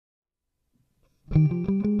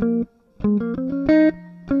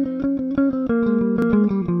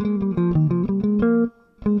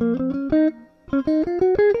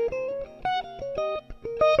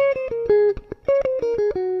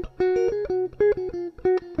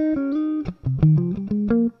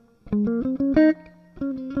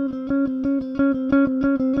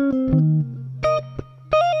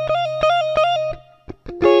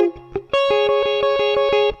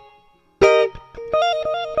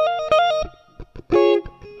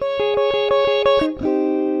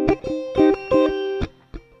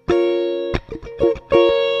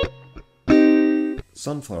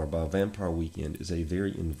Sunflower by Vampire Weekend is a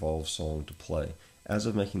very involved song to play. As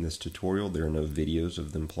of making this tutorial, there are no videos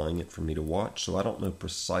of them playing it for me to watch, so I don't know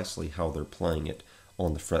precisely how they're playing it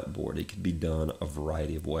on the fretboard. It could be done a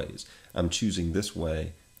variety of ways. I'm choosing this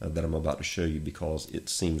way that I'm about to show you because it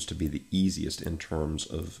seems to be the easiest in terms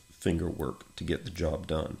of finger work to get the job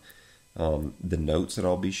done. The notes that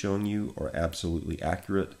I'll be showing you are absolutely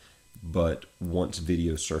accurate, but once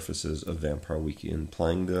video surfaces of Vampire Weekend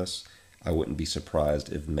playing this, I wouldn't be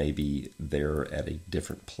surprised if maybe they're at a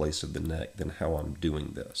different place of the neck than how I'm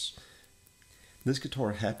doing this. This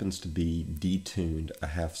guitar happens to be detuned a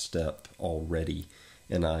half step already,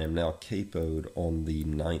 and I am now capoed on the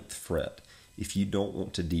 9th fret. If you don't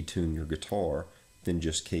want to detune your guitar, then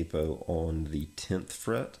just capo on the 10th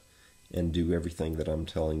fret and do everything that I'm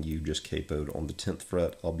telling you just capoed on the 10th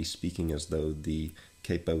fret. I'll be speaking as though the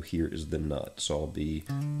capo here is the nut, so I'll be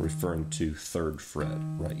referring to 3rd fret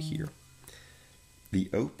right here. The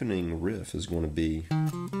opening riff is going to be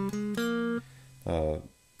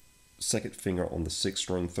 2nd finger on the 6th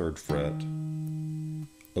string, 3rd fret,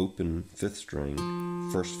 open 5th string,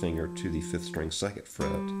 1st finger to the 5th string, 2nd fret,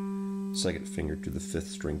 2nd finger to the 5th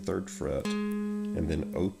string, 3rd fret, and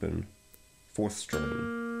then open 4th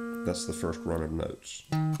string. That's the first run of notes.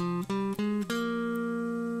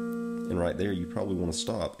 And right there you probably want to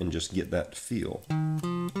stop and just get that feel,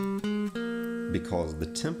 because the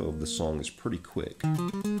tempo of the song is pretty quick.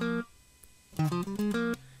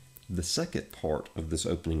 The second part of this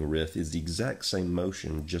opening riff is the exact same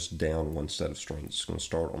motion, just down one set of strings. It's going to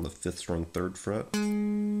start on the 5th string, 3rd fret,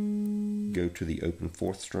 go to the open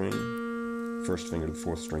 4th string, 1st finger to the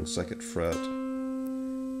 4th string, 2nd fret,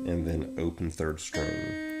 and then open 3rd string.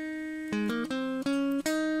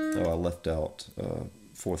 Oh, I left out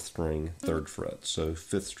 4th string, 3rd fret. So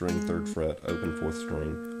 5th string, 3rd fret, open 4th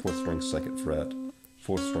string, 4th string, 2nd fret,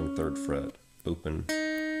 4th string, 3rd fret, open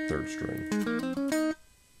 3rd string.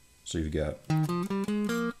 So you've got,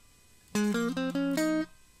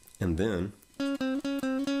 and then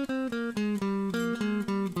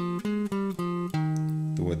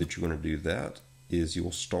the way that you're going to do that is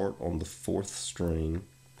you'll start on the 4th string,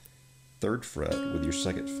 3rd fret with your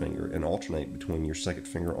 2nd finger and alternate between your 2nd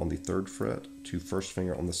finger on the 3rd fret to 1st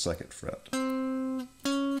finger on the 2nd fret.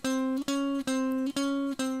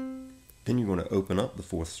 Then you're going to open up the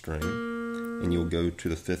 4th string and you'll go to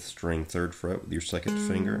the 5th string, 3rd fret with your 2nd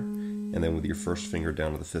finger, and then with your 1st finger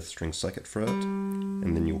down to the 5th string, 2nd fret,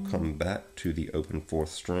 and then you'll come back to the open 4th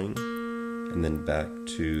string and then back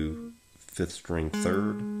to 5th string,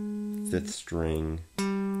 3rd, 5th string,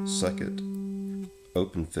 2nd,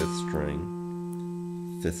 open 5th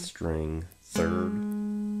string, 5th string,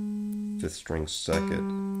 3rd, 5th string,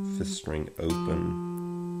 2nd, 5th string,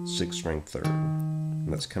 open, 6th string, 3rd.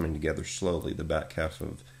 And that's coming together slowly, the back half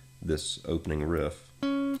of this opening riff.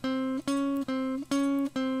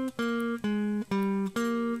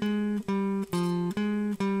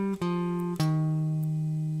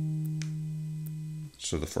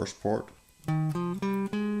 So the first part,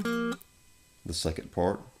 the second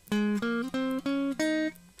part,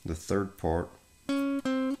 the third part,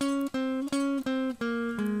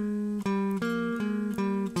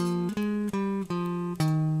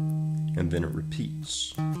 and then it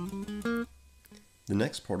repeats. The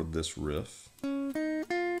next part of this riff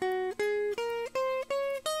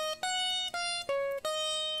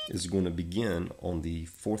is going to begin on the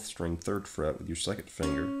 4th string, 3rd fret with your 2nd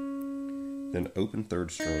finger, then open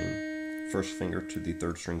 3rd string, 1st finger to the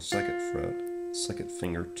 3rd string, 2nd fret, 2nd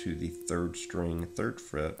finger to the 3rd string, 3rd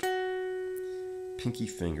fret, pinky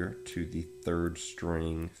finger to the 3rd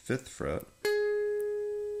string, 5th fret,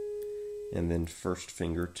 and then 1st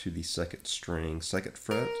finger to the 2nd string, 2nd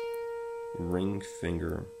fret, ring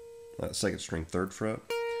finger, 2nd string, 3rd fret,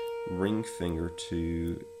 ring finger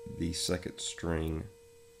to the 2nd string,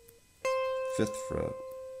 5th fret,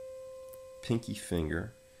 pinky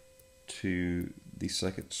finger to the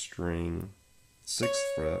 2nd string,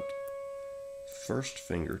 6th fret, 1st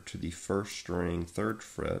finger to the 1st string, 3rd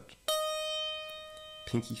fret,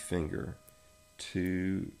 pinky finger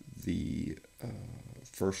to the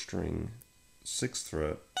 1st string, 6th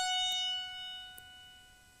fret,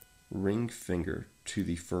 ring finger to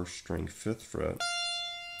the 1st string, 5th fret,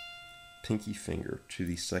 pinky finger to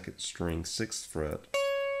the 2nd string, 6th fret,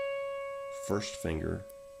 1st finger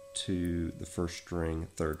to the 1st string,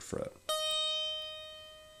 3rd fret.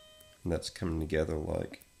 And that's coming together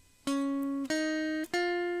like.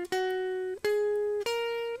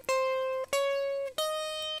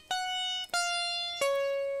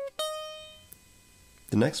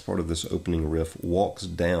 The next part of this opening riff walks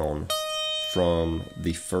down from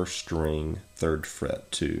the 1st string, 3rd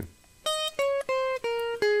fret to.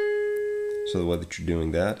 So the way that you're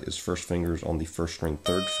doing that is first finger is on the first string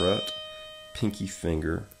 3rd fret, pinky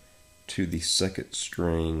finger to the 2nd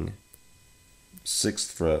string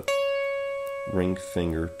 6th fret, ring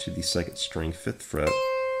finger to the 2nd string 5th fret,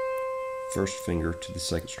 first finger to the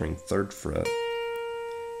 2nd string 3rd fret,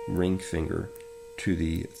 ring finger to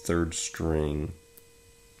the 3rd string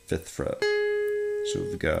 5th fret. So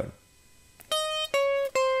we've got,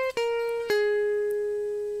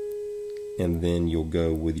 and then you'll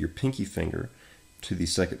go with your pinky finger to the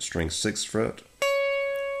 2nd string 6th fret,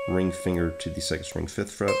 ring finger to the 2nd string 5th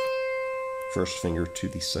fret, first finger to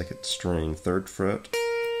the 2nd string 3rd fret,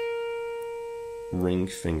 ring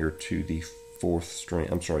finger to the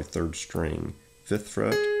 3rd string 5th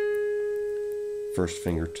fret, first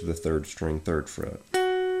finger to the 3rd string 3rd fret.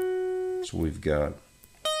 So we've got,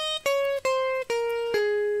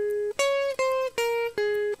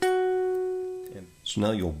 so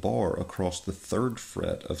now you'll bar across the 3rd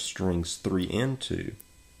fret of strings 3 and 2.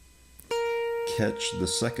 Catch the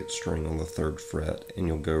 2nd string on the 3rd fret, and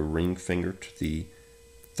you'll go ring finger to the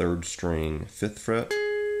 3rd string 5th fret,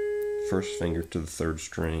 first finger to the 3rd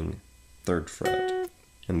string 3rd fret,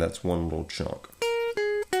 and that's one little chunk.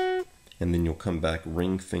 And then you'll come back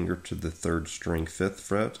ring finger to the 3rd string 5th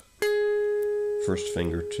fret, first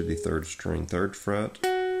finger to the 3rd string 3rd fret,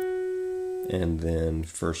 and then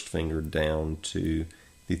first finger down to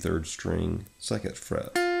the 3rd string 2nd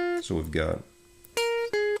fret. So we've got,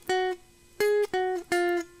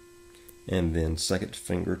 and then 2nd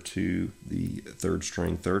finger to the 3rd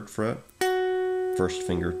string 3rd fret, first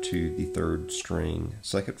finger to the 3rd string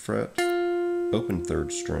 2nd fret, open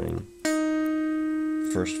 3rd string,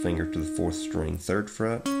 first finger to the 4th string 3rd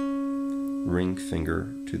fret, ring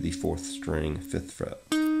finger to the 4th string 5th fret.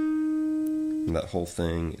 And that whole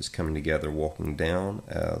thing is coming together, walking down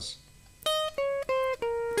as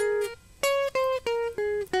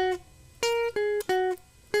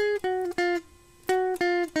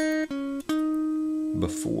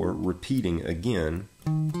before repeating again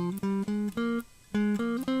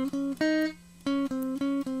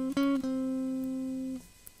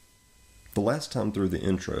the last time through the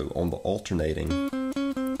intro on the alternating.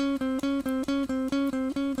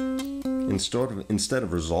 Instead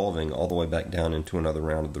of resolving all the way back down into another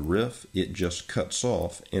round of the riff, it just cuts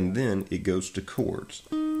off and then it goes to chords.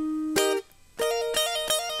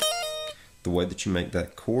 The way that you make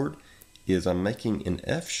that chord is I'm making an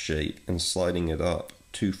F shape and sliding it up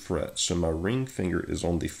 2 frets. So my ring finger is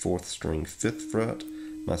on the 4th string 5th fret,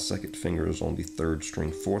 my 2nd finger is on the 3rd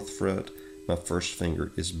string 4th fret, my first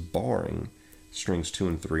finger is barring strings 2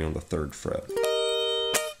 and 3 on the 3rd fret.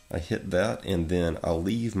 I hit that, and then I'll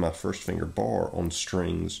leave my first finger bar on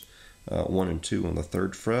strings 1 and 2 on the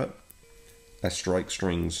 3rd fret. I strike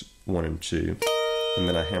strings 1 and 2, and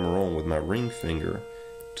then I hammer on with my ring finger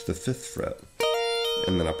to the 5th fret,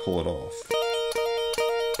 and then I pull it off.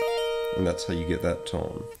 And that's how you get that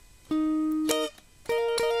tone.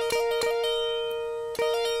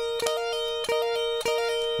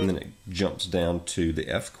 And then it jumps down to the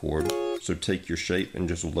F chord, so take your shape and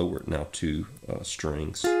just lower it now 2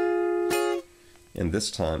 strings. And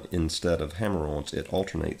this time, instead of hammer-ons, it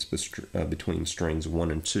alternates between strings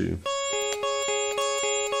 1 and 2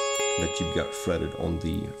 that you've got fretted on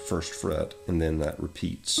the 1st fret, and then that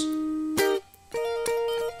repeats.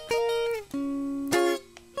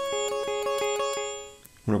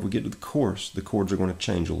 Whenever we get to the chorus, the chords are going to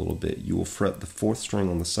change a little bit. You will fret the 4th string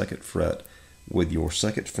on the 2nd fret with your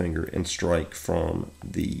 2nd finger and strike from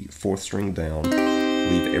the 4th string down.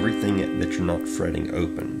 Leave everything that you're not fretting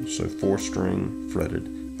open. So 4 string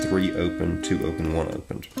fretted, 3 open, 2 open, 1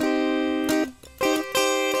 opened.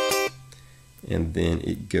 And then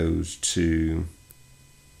it goes to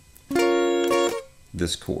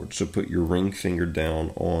this chord. So put your ring finger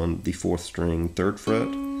down on the 4th string 3rd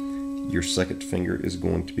fret. Your 2nd finger is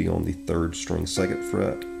going to be on the 3rd string 2nd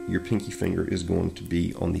fret. Your pinky finger is going to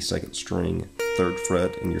be on the 2nd string 3rd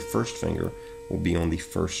fret, and your first finger will be on the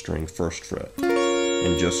 1st string 1st fret.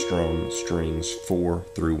 And just strum strings 4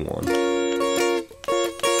 through 1.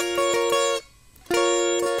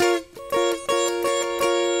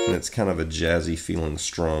 And it's kind of a jazzy feeling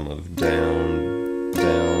strum of down,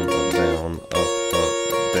 down, up, down,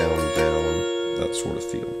 up, down, down, that sort of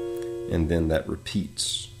feel. And then that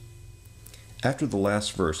repeats. After the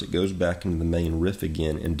last verse, it goes back into the main riff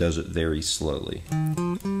again and does it very slowly.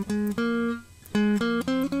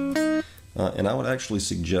 And I would actually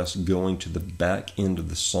suggest going to the back end of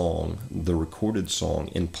the song, the recorded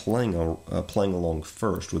song, and playing along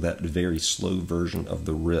first with that very slow version of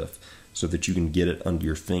the riff so that you can get it under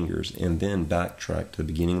your fingers, and then backtrack to the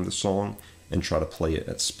beginning of the song and try to play it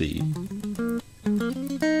at speed.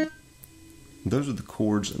 Those are the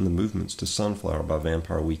chords and the movements to Sunflower by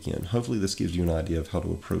Vampire Weekend. Hopefully this gives you an idea of how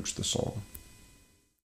to approach the song.